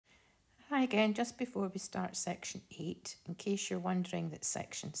Hi again, just before we start section 8, in case you're wondering that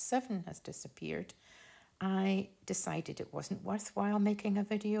section 7 has disappeared, I decided it wasn't worthwhile making a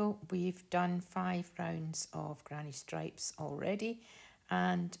video. We've done 5 rounds of granny stripes already,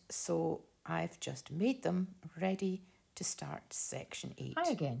 and so I've just made them ready to start section 8. Hi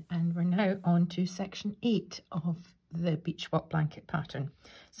again, and we're now on to section 8 of the beach walk blanket pattern.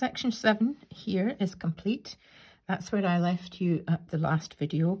 Section 7 here is complete. That's where I left you at the last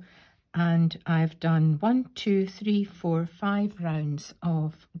video. And I've done 1, 2, 3, 4, 5 rounds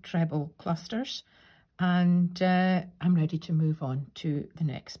of treble clusters, and I'm ready to move on to the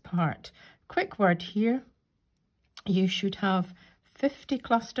next part. Quick word here, you should have 50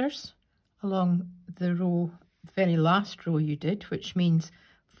 clusters along the row, very last row you did, which means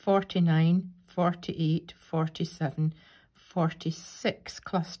 49, 48, 47, 46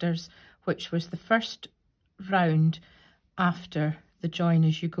 clusters, which was the first round after the join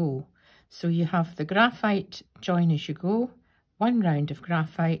as you go. So you have the graphite join as you go, 1 round of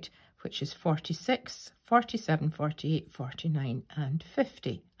graphite, which is 46, 47, 48, 49 and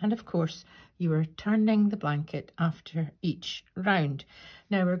 50. And of course, you are turning the blanket after each round.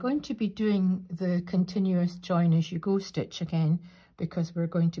 Now we're going to be doing the continuous join as you go stitch again, because we're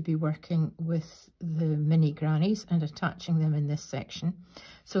going to be working with the mini grannies and attaching them in this section.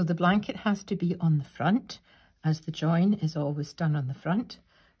 So the blanket has to be on the front, as the join is always done on the front.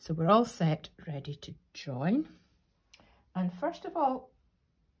 So we're all set, ready to join. And first of all,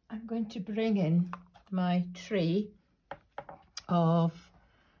 I'm going to bring in my tray of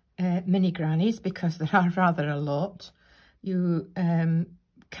mini grannies, because there are rather a lot. You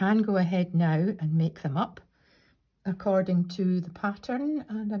can go ahead now and make them up according to the pattern.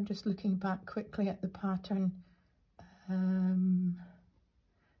 And I'm just looking back quickly at the pattern. I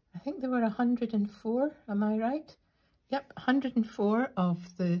think there were 104, am I right? Yep, 104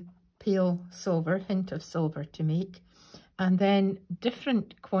 of the pale silver, hint of silver to make, and then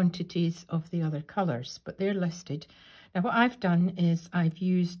different quantities of the other colours, but they're listed. Now what I've done is I've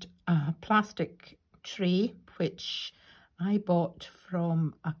used a plastic tray, which I bought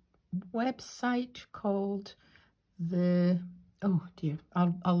from a website called oh dear,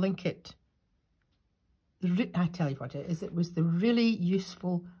 I'll link it. I tell you what it is, it was the Really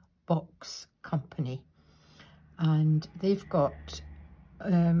Useful Box Company. And they've got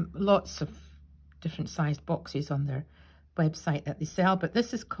lots of different sized boxes on their website that they sell, but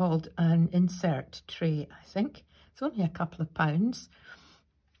this is called an insert tray, I think. It's only a couple of pounds,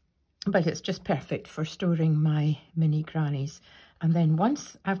 but it's just perfect for storing my mini grannies. And then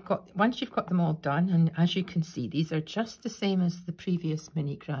once you've got them all done, and as you can see, these are just the same as the previous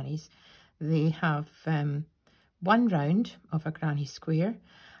mini grannies. They have 1 round of a granny square.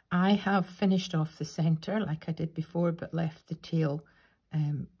 I have finished off the centre like I did before, but left the tail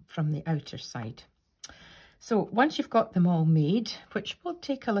from the outer side. So once you've got them all made, which will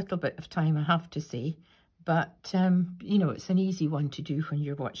take a little bit of time, I have to say, but you know, it's an easy one to do when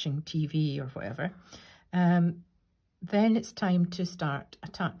you're watching TV or whatever, then it's time to start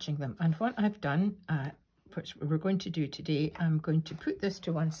attaching them. And what I've done, which we're going to do today, I'm going to put this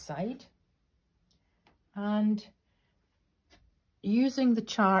to one side, and using the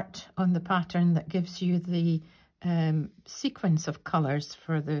chart on the pattern that gives you the sequence of colours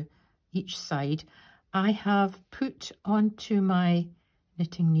for each side, I have put onto my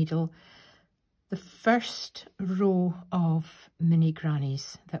knitting needle the first row of mini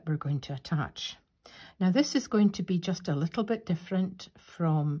grannies that we're going to attach. Now this is going to be just a little bit different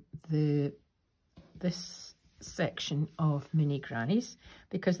from this section of mini grannies,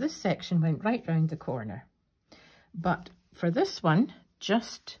 because this section went right round the corner. But for this one,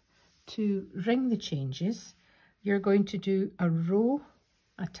 just to ring the changes, you're going to do a row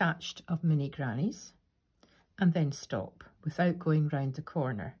attached of mini grannies and then stop without going round the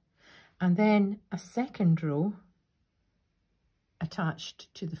corner. And then a second row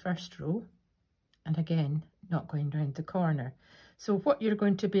attached to the first row, and again, not going round the corner. So what you're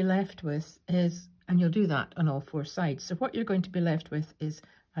going to be left with is, and you'll do that on all 4 sides, so what you're going to be left with is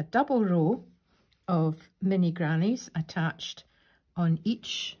a double row of mini grannies attached on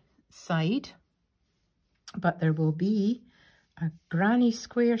each side, but there will be a granny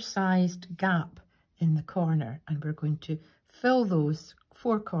square sized gap in the corner, and we're going to fill those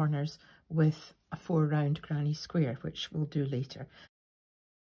 4 corners with a 4 round granny square, which we'll do later.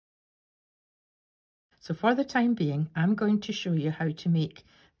 So for the time being, I'm going to show you how to make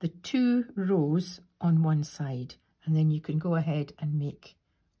the 2 rows on one side, and then you can go ahead and make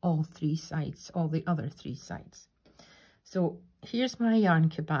all 3 sides, all the other 3 sides. So here's my yarn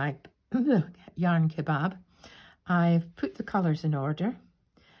kebab. I've put the colours in order,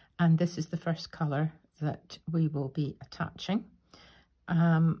 and this is the first colour that we will be attaching.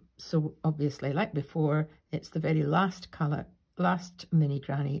 So obviously, like before, it's the very last colour, last mini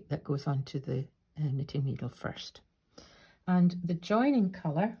granny that goes onto the knitting needle first. And the joining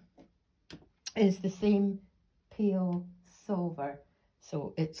colour is the same pale silver.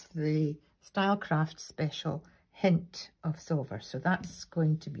 So it's the Stylecraft Special Hint of Silver. So that's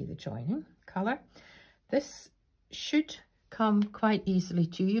going to be the joining colour. This should come quite easily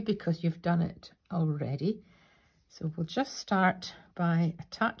to you because you've done it already. So we'll just start by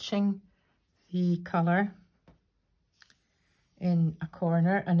attaching the colour in a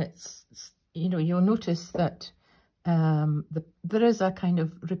corner, and it's, you know, you'll notice that there is a kind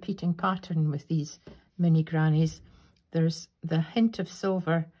of repeating pattern with these mini grannies. There's the hint of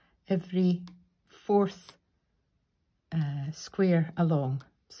silver every fourth square along.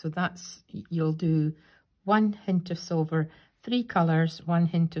 So that's, you'll do one hint of silver, 3 colours, 1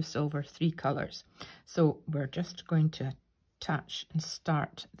 hint of silver, 3 colours. So we're just going to attach and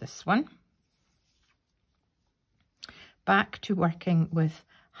start this one. Back to working with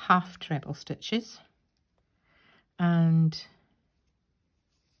half treble stitches, and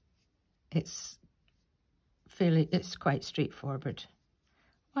it's quite straightforward.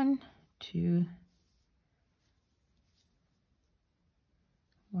 1, 2,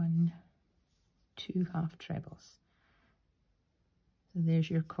 1, 2 half trebles. So there's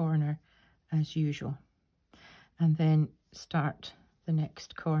your corner as usual, and then start the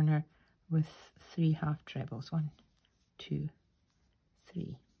next corner with 3 half trebles. 1, 2,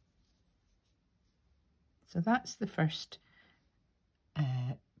 3. So that's the first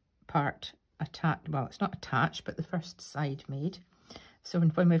part attached. Well, it's not attached, but the first side made. So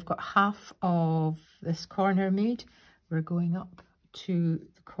when we've got half of this corner made, we're going up to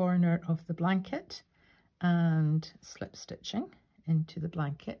the corner of the blanket and slip stitching into the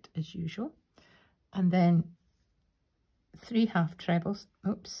blanket as usual, and then 3 half trebles.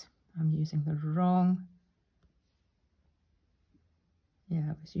 Oops, I'm using the wrong,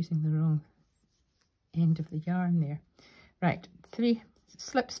 I was using the wrong end of the yarn there. Right, 3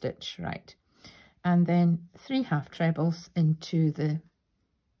 slip stitch, right, and then 3 half trebles into the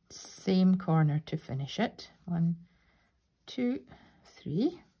same corner to finish it. 1, 2,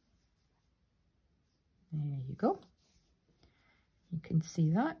 3. There you go. You can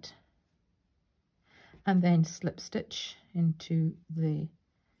see that. And then slip stitch into the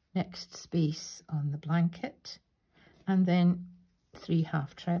next space on the blanket, and then 3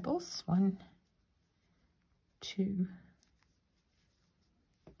 half trebles. 1, 2,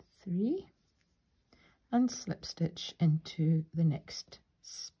 3, and slip stitch into the next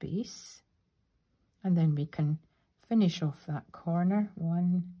space, and then we can finish off that corner.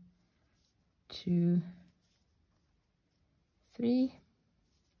 1, 2, 3,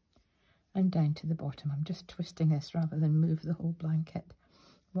 and down to the bottom. I'm just twisting this rather than move the whole blanket.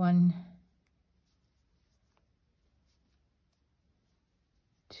 1,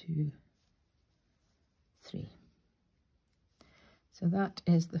 2, 3. So that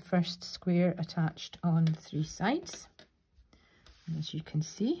is the first square attached on 3 sides, as you can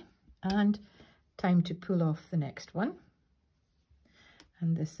see, and time to pull off the next one.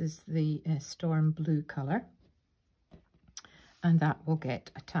 And this is the storm blue colour, and that will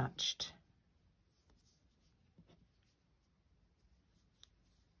get attached.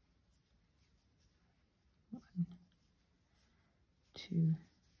 1, 2,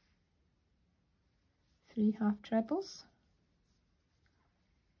 3 half trebles,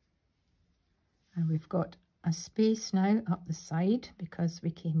 and we've got a space now up the side because we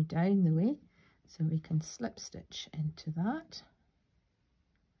came down the way, so we can slip stitch into that.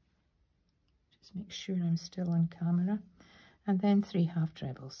 Just make sure I'm still on camera, and then 3 half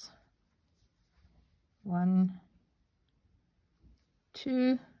trebles. 1,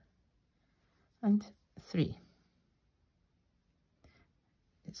 2, and 3.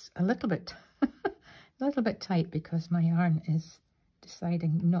 It's a little bit tight because my yarn is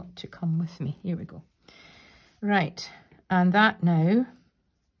deciding not to come with me. Here we go. Right, and that now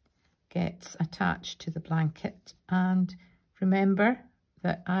gets attached to the blanket, and remember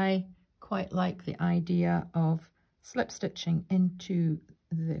that I quite like the idea of slip stitching into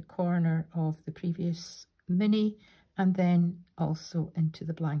the corner of the previous mini and then also into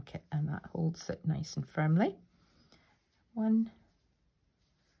the blanket, and that holds it nice and firmly. 1,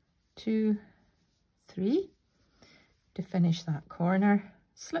 2, 3. To finish that corner,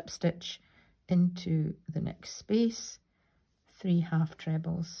 slip stitch into the next space, 3 half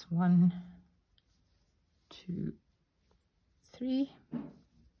trebles. 1, 2, 3,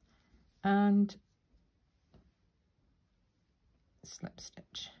 and slip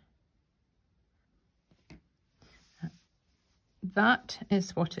stitch. that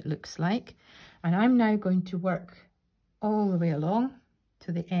is what it looks like. And I'm now going to work all the way along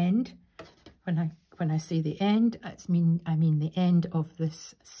to the end. When I say the end, I mean the end of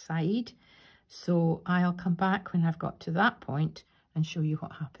this side. So I'll come back when I've got to that point and show you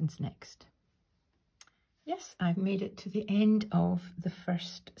what happens next. Yes, I've made it to the end of the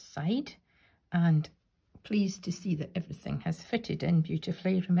first side, and pleased to see that everything has fitted in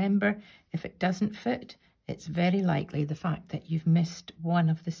beautifully. Remember, if it doesn't fit, it's very likely the fact that you've missed one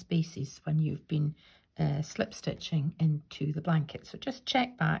of the spaces when you've been slip stitching into the blanket. So just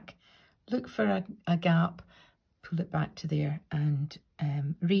check back, look for a gap, pull it back to there and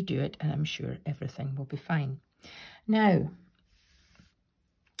redo it, and I'm sure everything will be fine. Now,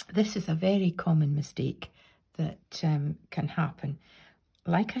 this is a very common mistake that can happen.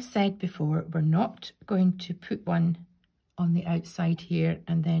 Like I said before, we're not going to put one on the outside here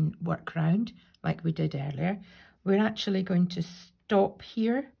and then work round like we did earlier. We're actually going to stop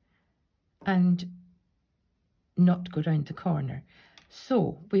here and not go round the corner.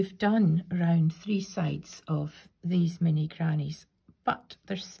 So we've done around 3 sides of these mini grannies, but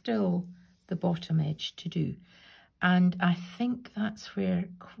there's still the bottom edge to do. And I think that's where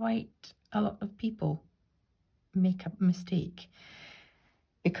quite a lot of people make a mistake,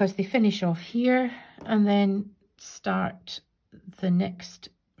 because they finish off here and then start the next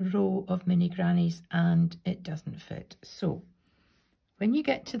row of mini grannies and it doesn't fit. So when you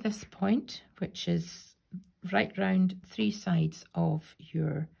get to this point, which is right round 3 sides of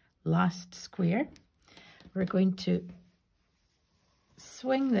your last square, we're going to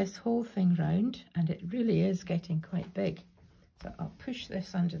swing this whole thing round, and it really is getting quite big. So I'll push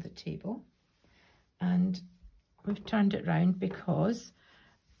this under the table, and we've turned it round because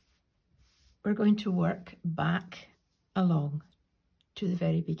we're going to work back along to the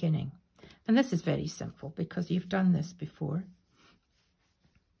very beginning. And this is very simple because you've done this before.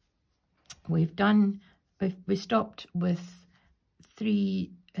 We stopped with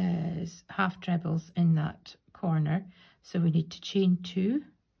 3 half trebles in that corner, so we need to chain 2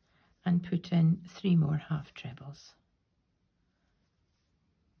 and put in 3 more half trebles.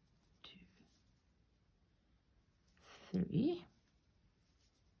 2, 3.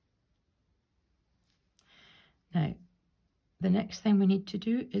 Now, the next thing we need to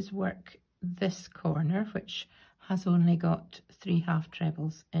do is work this corner, which has only got 3 half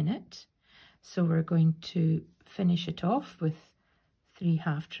trebles in it. So we're going to finish it off with 3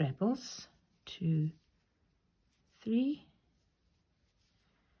 half trebles, 2, 3.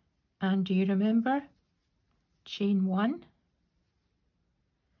 And do you remember? Chain 1,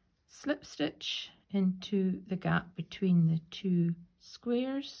 slip stitch into the gap between the 2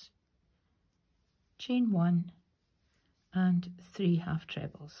 squares, chain 1, and 3 half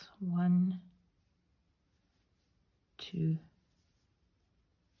trebles. 1, 2,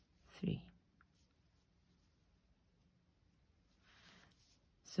 3.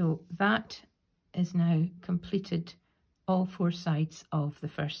 So that is now completed all 4 sides of the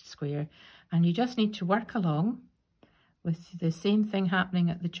first square, and you just need to work along with the same thing happening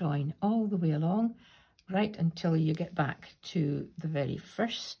at the join all the way along, right until you get back to the very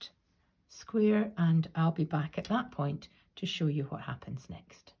first square, and I'll be back at that point to show you what happens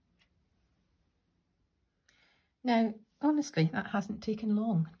next. Now, honestly, that hasn't taken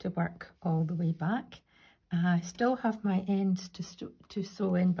long to work all the way back. I still have my ends to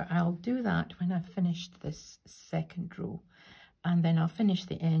sew in, but I'll do that when I've finished this second row, and then I'll finish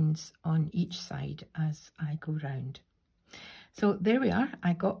the ends on each side as I go round. So there we are.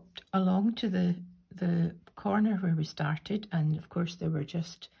 I got along to the corner where we started, and of course there were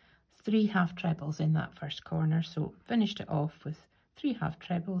just 3 half trebles in that first corner, so finished it off with 3 half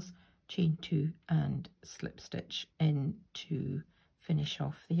trebles, chain 2 and slip stitch in to finish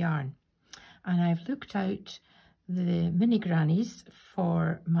off the yarn. And I've looked out the mini grannies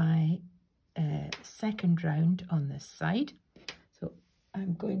for my second round on this side. So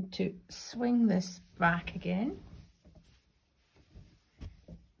I'm going to swing this back again.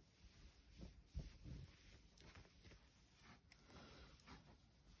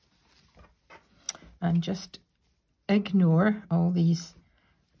 And just ignore all these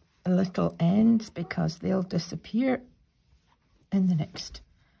little ends because they'll disappear in the next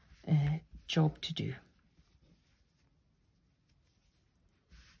job to do.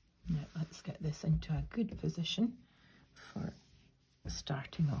 Now let's get this into a good position for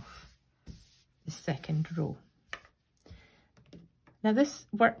starting off the second row. Now this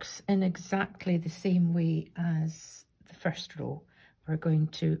works in exactly the same way as the first row. We're going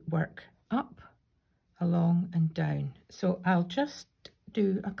to work up, along and down. So I'll just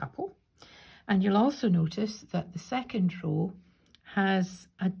do a couple, and you'll also notice that the second row has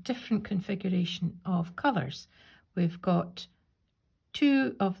a different configuration of colours. We've got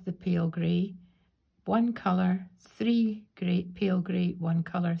 2 of the pale grey, 1 colour, 3 grey, pale grey, 1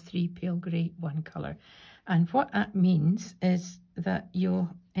 colour, 3 pale grey, 1 colour. And what that means is that you'll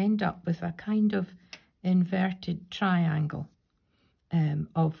end up with a kind of inverted triangle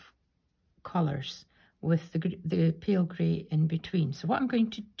of colours with the pale grey in between. So what I'm going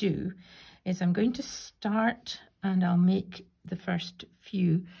to do is I'm going to start and I'll make the first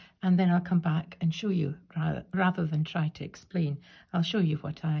few, and then I'll come back and show you rather than try to explain. I'll show you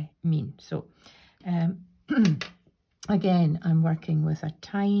what I mean. So again, I'm working with a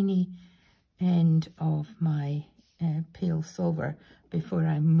tiny end of my pale silver before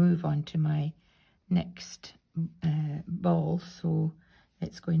I move on to my next ball, so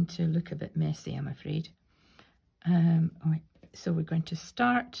it's going to look a bit messy, I'm afraid. So we're going to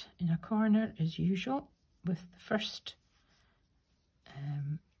start in a corner as usual with the first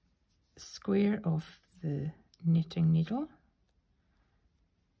square of the knitting needle.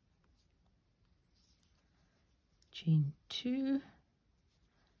 Chain 2,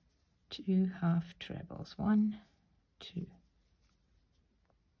 2 half trebles, 1, 2,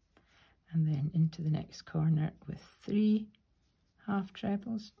 and then into the next corner with 3 half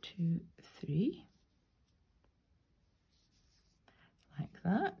trebles, 2, 3, like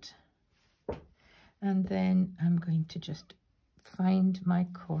that. And then I'm going to just find my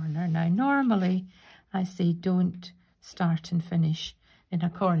corner. Now normally I say don't start and finish in a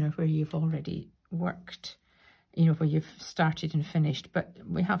corner where you've already worked, you know, where you've started and finished, but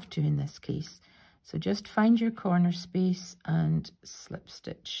we have to in this case. So just find your corner space and slip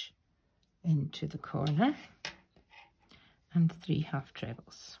stitch into the corner, and 3 half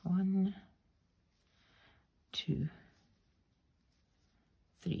trebles, 1, 2,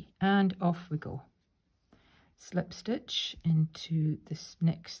 3, and off we go. Slip stitch into this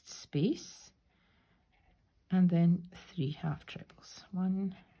next space, and then 3 half trebles,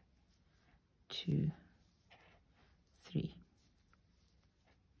 1, 2, 3.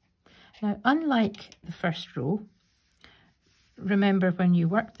 Now, unlike the first row, remember when you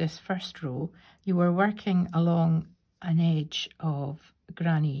worked this first row, you were working along an edge of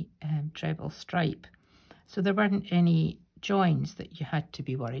granny treble stripe, so there weren't any joins that you had to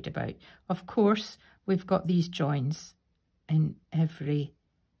be worried about. Of course, we've got these joins in every,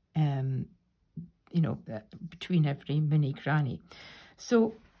 you know, between every mini granny.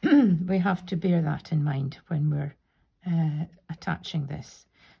 So we have to bear that in mind when we're attaching this.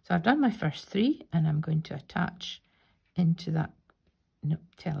 So I've done my first 3 and I'm going to attach into that. No,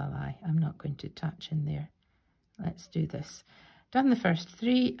 tell a lie, I'm not going to attach in there. Let's do this. Done the first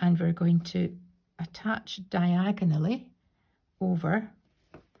 3 and we're going to attach diagonally over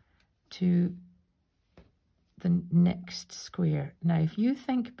to the next square. Now if you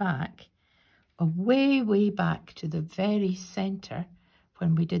think back, way back to the very centre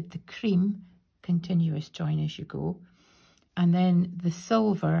when we did the cream continuous join as you go, and then the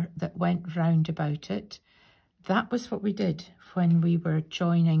silver that went round about it, that was what we did when we were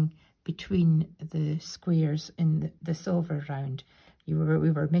joining between the squares in the silver round. We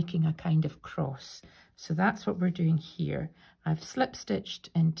were making a kind of cross. So that's what we're doing here. I've slip stitched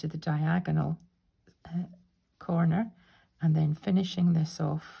into the diagonal corner and then finishing this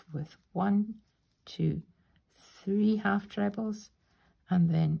off with 1, 2, 3 half trebles, and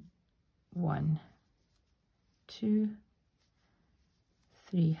then 1, 2,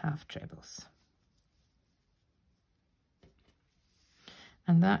 3 half trebles.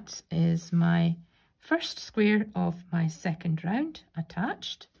 And that is my first square of my second round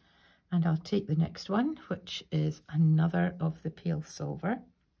attached. And I'll take the next one, which is another of the pale silver.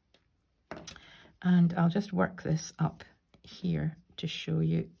 And I'll just work this up here to show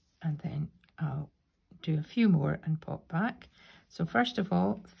you, and then I'll do a few more and pop back. So first of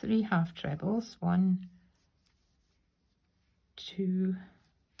all, 3 half trebles, 1, 2,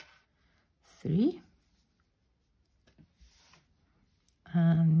 3.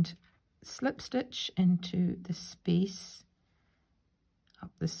 And slip stitch into the space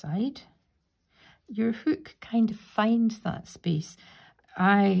up the side. Your hook kind of finds that space.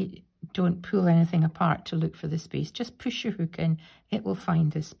 I don't pull anything apart to look for the space. Just push your hook in, it will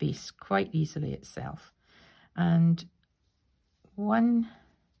find the space quite easily itself. And 1,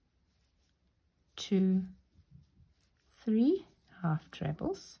 2, 3 half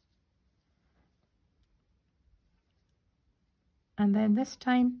trebles. And then this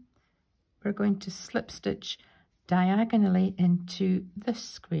time we're going to slip stitch diagonally into this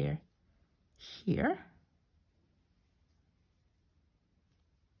square here.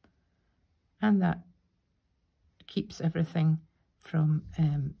 And that keeps everything from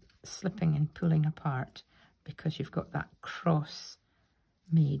slipping and pulling apart, because you've got that cross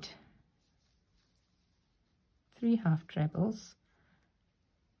made. 3 half trebles,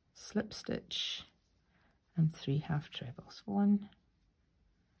 slip stitch, and 3 half trebles. 1,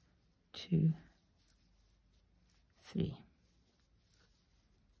 2, 3,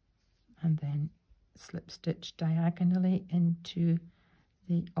 and then slip stitch diagonally into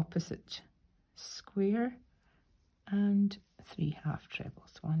the opposite square, and 3 half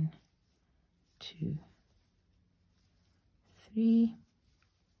trebles. 1, 2, 3,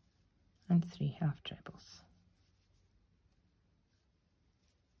 and 3 half trebles.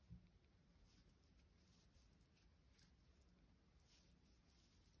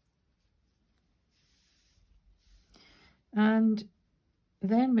 And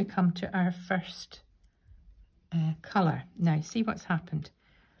then we come to our first colour. Now see what's happened.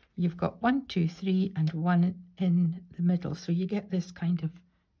 You've got 1, 2, 3 and 1 in the middle, so you get this kind of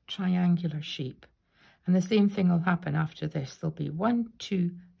triangular shape. And the same thing will happen after this. There'll be 1,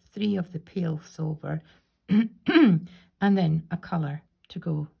 2, 3 of the pale silver and then a colour to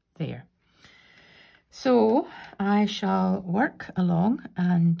go there. So I shall work along,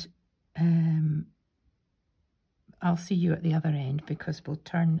 and I'll see you at the other end, because we'll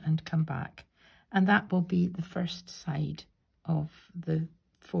turn and come back. And that will be the first side of the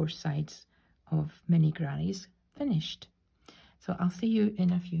 4 sides of Mini Grannies finished. So I'll see you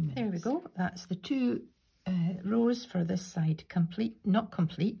in a few minutes. There we go. That's the 2 rows for this side complete. Not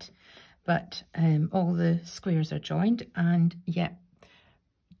complete, but all the squares are joined. And yet,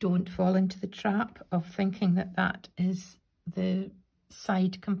 don't fall into the trap of thinking that that is the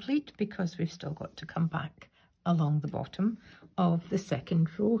side complete, because we've still got to come back along the bottom of the second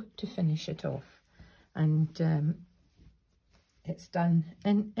row to finish it off. And it's done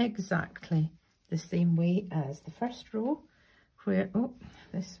in exactly the same way as the first row, where, oh,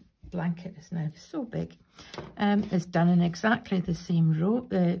 this blanket is now so big, is done in exactly the same row,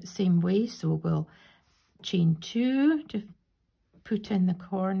 same way. So we'll chain 2 to put in the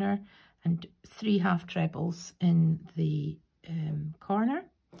corner, and 3 half trebles in the corner,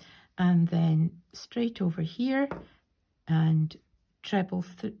 and then straight over here, and treble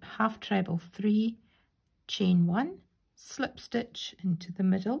half treble 3, chain 1, slip stitch into the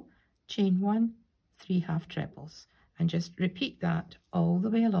middle, chain 1, 3 half trebles, and just repeat that all the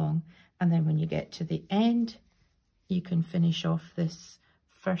way along. And then when you get to the end, you can finish off this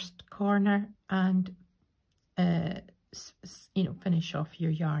first corner and finish off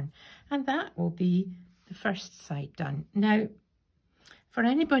your yarn, and that will be the first side done. Now, for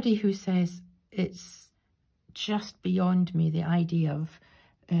anybody who says it's just beyond me, the idea of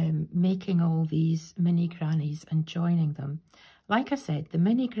making all these mini grannies and joining them, like I said, the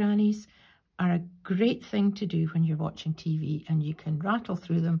mini grannies are a great thing to do when you're watching TV, and you can rattle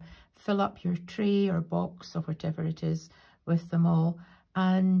through them, fill up your tray or box or whatever it is with them all,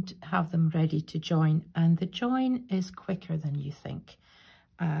 and have them ready to join. And the join is quicker than you think.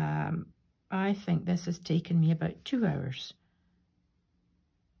 I think this has taken me about 2 hours,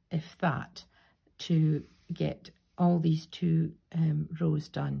 if that, to get all these 2 rows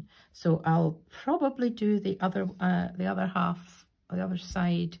done. So I'll probably do the other half, the other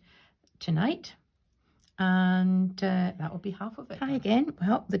side tonight, and that will be half of it. Hi again.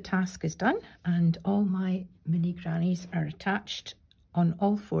 Well, the task is done, and all my mini grannies are attached on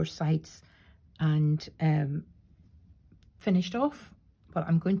all 4 sides and finished off. Well,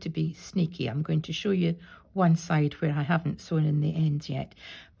 I'm going to be sneaky. I'm going to show you one side where I haven't sewn in the ends yet,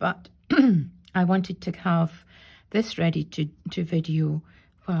 but I wanted to have this ready to video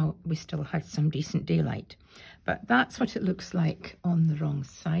while we still had some decent daylight. But that's what it looks like on the wrong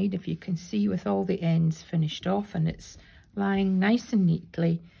side, if you can see, with all the ends finished off, and it's lying nice and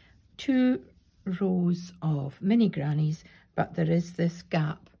neatly. 2 rows of mini grannies, but there is this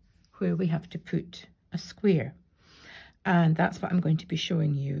gap where we have to put a square, and that's what I'm going to be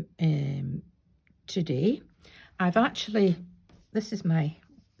showing you today. I've actually, this is my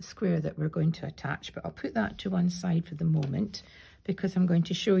square that we're going to attach, but I'll put that to one side for the moment, because I'm going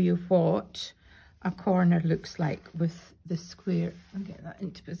to show you what a corner looks like with the square. I'll get that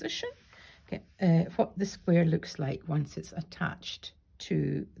into position. Okay, what the square looks like once it's attached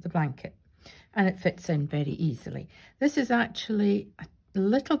to the blanket, and it fits in very easily. This is actually a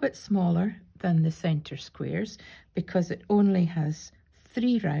little bit smaller than the center squares, because it only has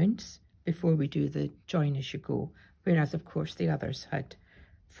 3 rounds before we do the join as you go, whereas of course the others had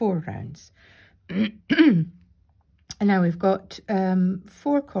 4 rounds. And now we've got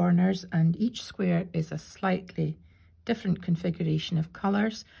 4 corners, and each square is a slightly different configuration of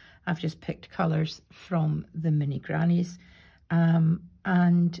colours. I've just picked colours from the mini grannies,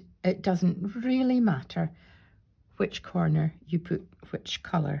 and it doesn't really matter which corner you put which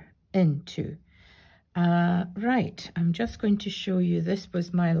colour into. Right, I'm just going to show you, this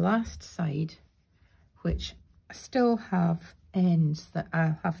was my last side, which I still have ends that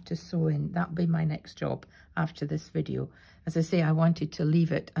I'll have to sew in. That'll be my next job after this video. As I say, I wanted to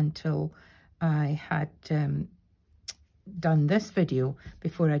leave it until I had done this video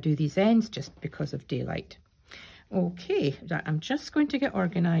before I do these ends, just because of daylight. Okay, I'm just going to get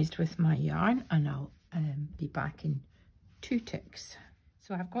organised with my yarn, and I'll be back in 2 ticks.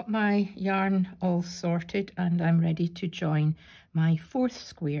 So I've got my yarn all sorted and I'm ready to join my 4th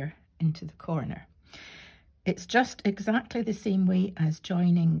square into the corner. It's just exactly the same way as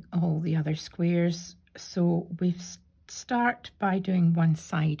joining all the other squares. So we've start by doing one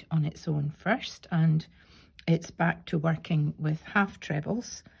side on its own first, and it's back to working with half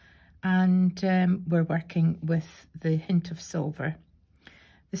trebles, and we're working with the hint of silver.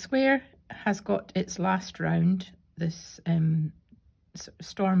 The square has got its last round. This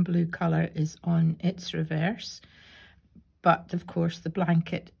storm blue colour is on its reverse, but of course the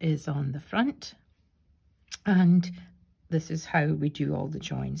blanket is on the front, and this is how we do all the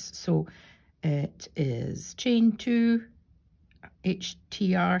joins. So it is chain 2,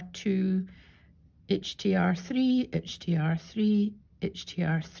 HTR2, HTR3, HTR3,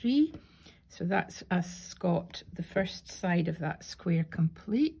 HTR3. So that's us got the first side of that square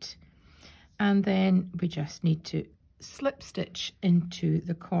complete, and then we just need to slip stitch into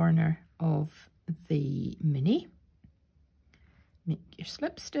the corner of the mini. Make your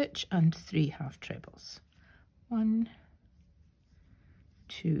slip stitch and 3 half trebles. 1,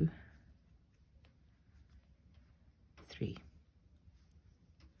 2, 3.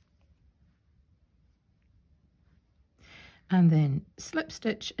 And then slip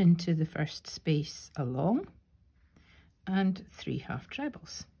stitch into the first space along and 3 half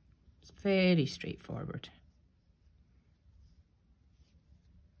trebles. It's very straightforward.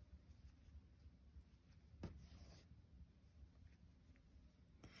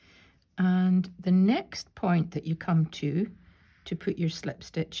 And the next point that you come to put your slip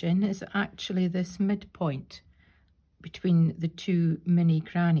stitch in is actually this midpoint between the 2 mini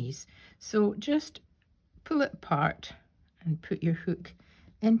grannies. So just pull it apart and put your hook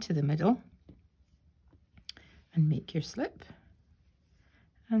into the middle and make your slip,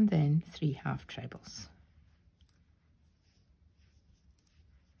 and then 3 half trebles.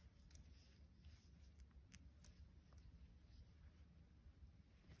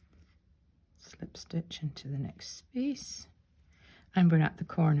 Slip stitch into the next space, and we're at the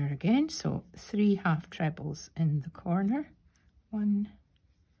corner again, so 3 half trebles in the corner. 1,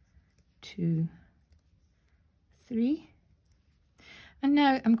 2, 3. And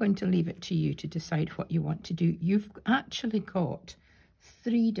now I'm going to leave it to you to decide what you want to do. You've actually got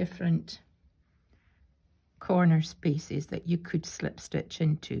 3 different corner spaces that you could slip stitch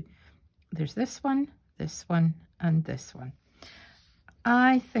into. There's this one, and this one.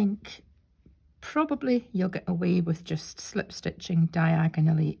 I think probably you'll get away with just slip stitching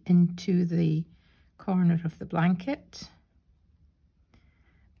diagonally into the corner of the blanket.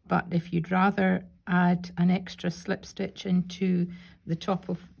 But if you'd rather add an extra slip stitch into the top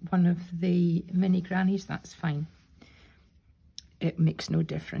of one of the mini grannies, that's fine. It makes no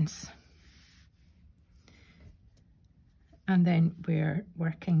difference. And then we're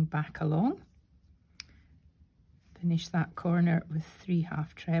working back along. Finish that corner with 3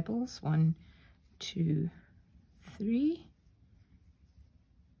 half trebles. 1, 2, 3.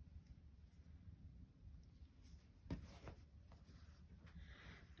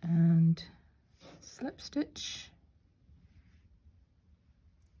 And slip stitch,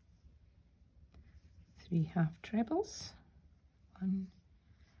 3 half trebles. 1,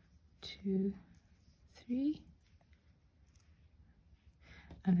 2, 3.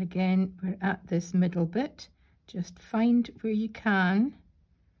 And again, we're at this middle bit. Just find where you can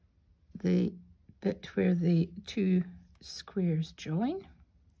the bit where the 2 squares join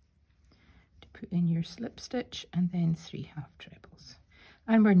to put in your slip stitch, and then 3 half trebles.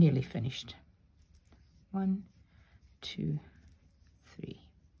 And we're nearly finished. 1, 2, 3.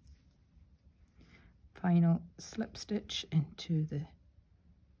 Final slip stitch into the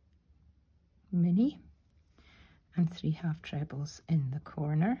mini, and 3 half trebles in the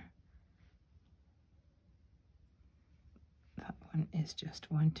corner. That one is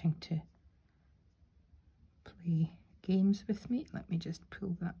just wanting to play games with me. Let me just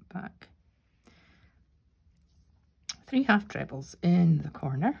pull that back. 3 half trebles in the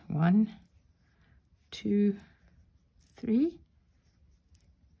corner. 1, 2, 3.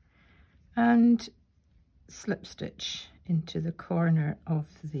 And slip stitch into the corner of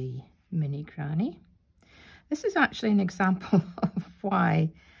the mini granny. This is actually an example of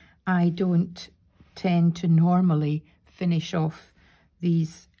why I don't tend to normally finish off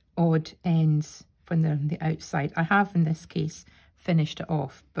these odd ends when they're on the outside. I have in this case finished it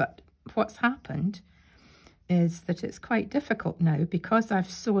off, but what's happened is that it's quite difficult now because I've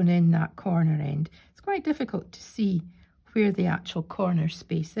sewn in that corner end. It's quite difficult to see where the actual corner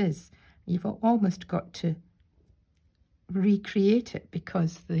space is. You've almost got to recreate it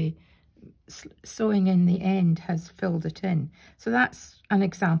because the sewing in the end has filled it in. So that's an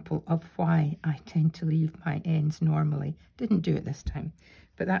example of why I tend to leave my ends normally. Didn't do it this time,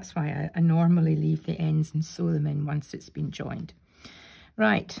 but that's why I normally leave the ends and sew them in once it's been joined.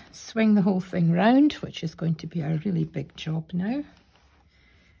 Right, swing the whole thing round, which is going to be a really big job now.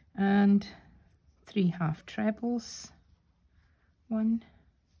 And 3 half trebles. 1,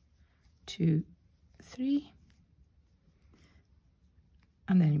 2, 3.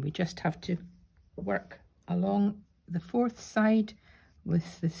 And then we just have to work along the 4th side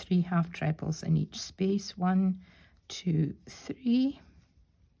with the 3 half trebles in each space. 1, 2, 3.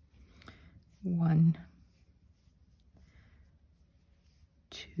 1,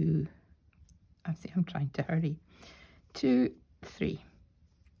 2. I think I'm trying to hurry. 2, 3.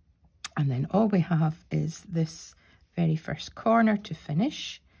 And then all we have is this very first corner to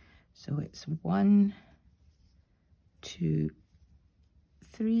finish. So it's 1, 2,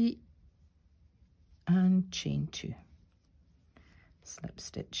 3 and chain 2. Slip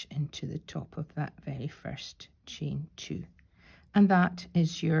stitch into the top of that very first chain 2. And that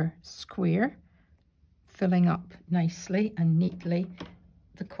is your square, filling up nicely and neatly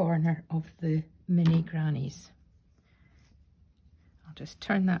the corner of the mini grannies. I'll just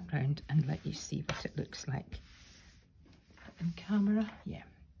turn that round and let you see what it looks like in camera. Yeah,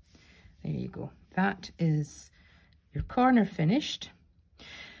 there you go. That is your corner finished.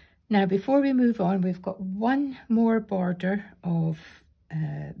 Now, before we move on, we've got one more border of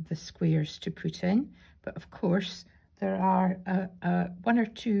the squares to put in, but of course there are one or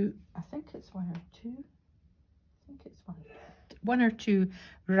two, I think it's one or two, one or two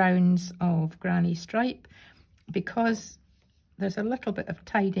rounds of granny stripe, because there's a little bit of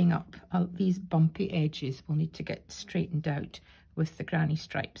tidying up. These bumpy edges will need to get straightened out with the granny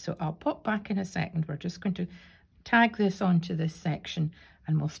stripe. So I'll pop back in a second. We're just going to tag this onto this section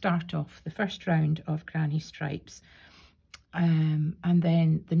and we'll start off the first round of granny stripes. And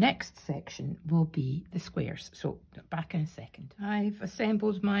then the next section will be the squares. So back in a second. I've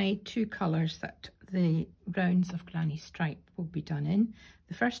assembled my 2 colours that the rounds of granny stripe will be done in.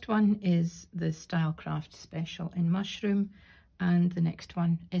 The first one is the Stylecraft Special in Mushroom, and the next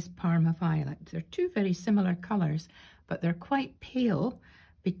one is Parma Violet. They're 2 very similar colours, but they're quite pale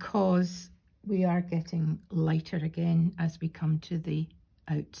because we are getting lighter again as we come to the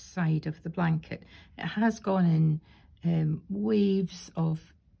outside of the blanket. It has gone in waves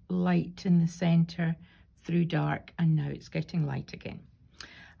of light in the centre through dark, and now it's getting light again.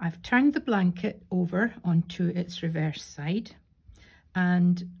 I've turned the blanket over onto its reverse side,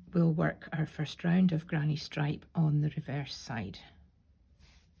 and we'll work our first round of granny stripe on the reverse side.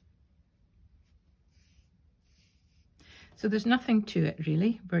 So there's nothing to it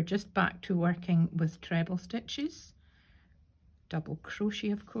really. We're just back to working with treble stitches, double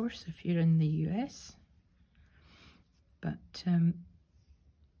crochet of course if you're in the US, but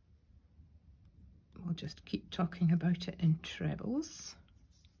we'll just keep talking about it in trebles.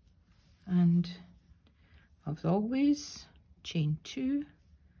 And as always, chain 2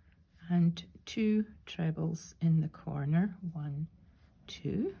 and 2 trebles in the corner, 1,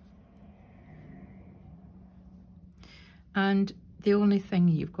 2. And the only thing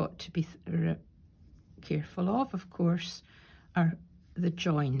you've got to be careful of course, are the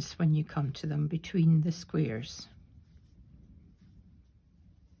joins when you come to them between the squares.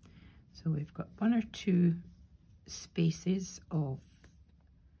 So we've got 1 or 2 spaces of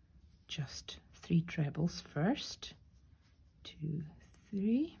just 3 trebles first. 2,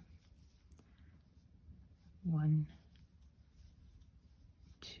 3. 1,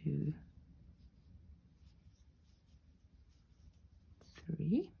 2,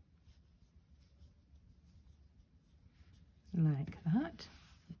 3. Like that.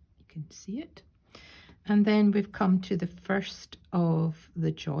 You can see it. And then we've come to the first of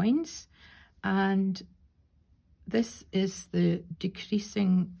the joins, and this is the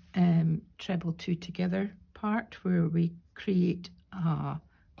decreasing treble 2 together part where we create a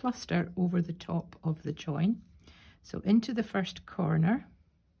cluster over the top of the join. So into the first corner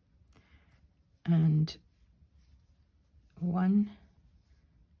and 1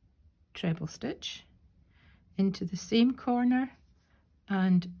 treble stitch, into the same corner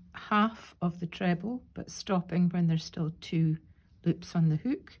and half of the treble, but stopping when there's still 2 loops on the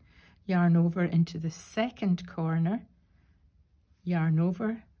hook, yarn over into the second corner, yarn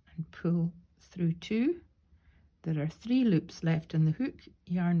over and pull through 2. There are 3 loops left in the hook,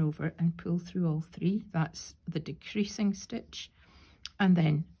 yarn over and pull through all 3. That's the decreasing stitch, and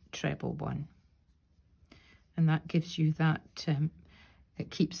then treble 1. And that gives you that, it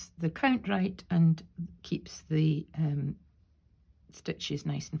keeps the count right and keeps the stitches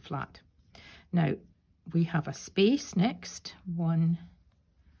nice and flat. Now we have a space next, 1,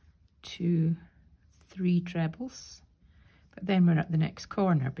 2, 3 trebles, but then we're at the next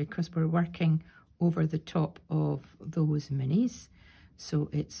corner because we're working over the top of those minis. So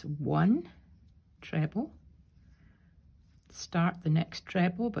it's 1 treble, start the next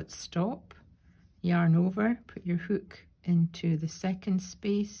treble but stop, yarn over, put your hook into the second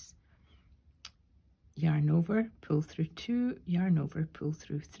space, yarn over, pull through 2, yarn over, pull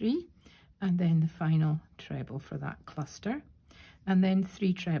through 3, and then the final treble for that cluster, and then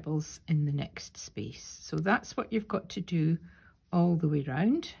 3 trebles in the next space. So that's what you've got to do all the way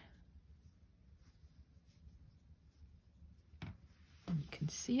round. You can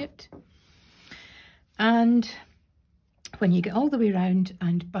see it. And when you get all the way round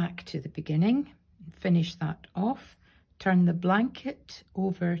and back to the beginning, finish that off, turn the blanket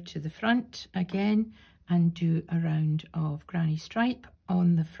over to the front again and do a round of granny stripe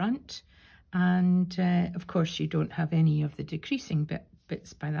on the front. And of course you don't have any of the decreasing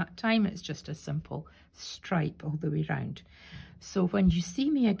bits by that time, it's just a simple stripe all the way round. So when you see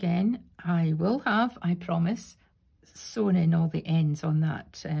me again, I will have, I promise, sewn in all the ends on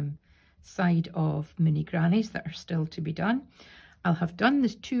that side of mini grannies that are still to be done. I'll have done the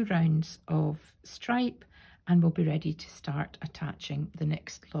 2 rounds of stripe and we'll be ready to start attaching the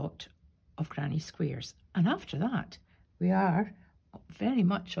next lot of granny squares. And after that, we are very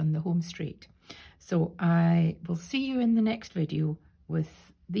much on the home straight. So I will see you in the next video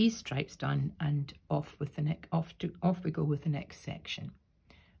with these stripes done and off we go with the next section.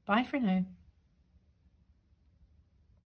 Bye for now.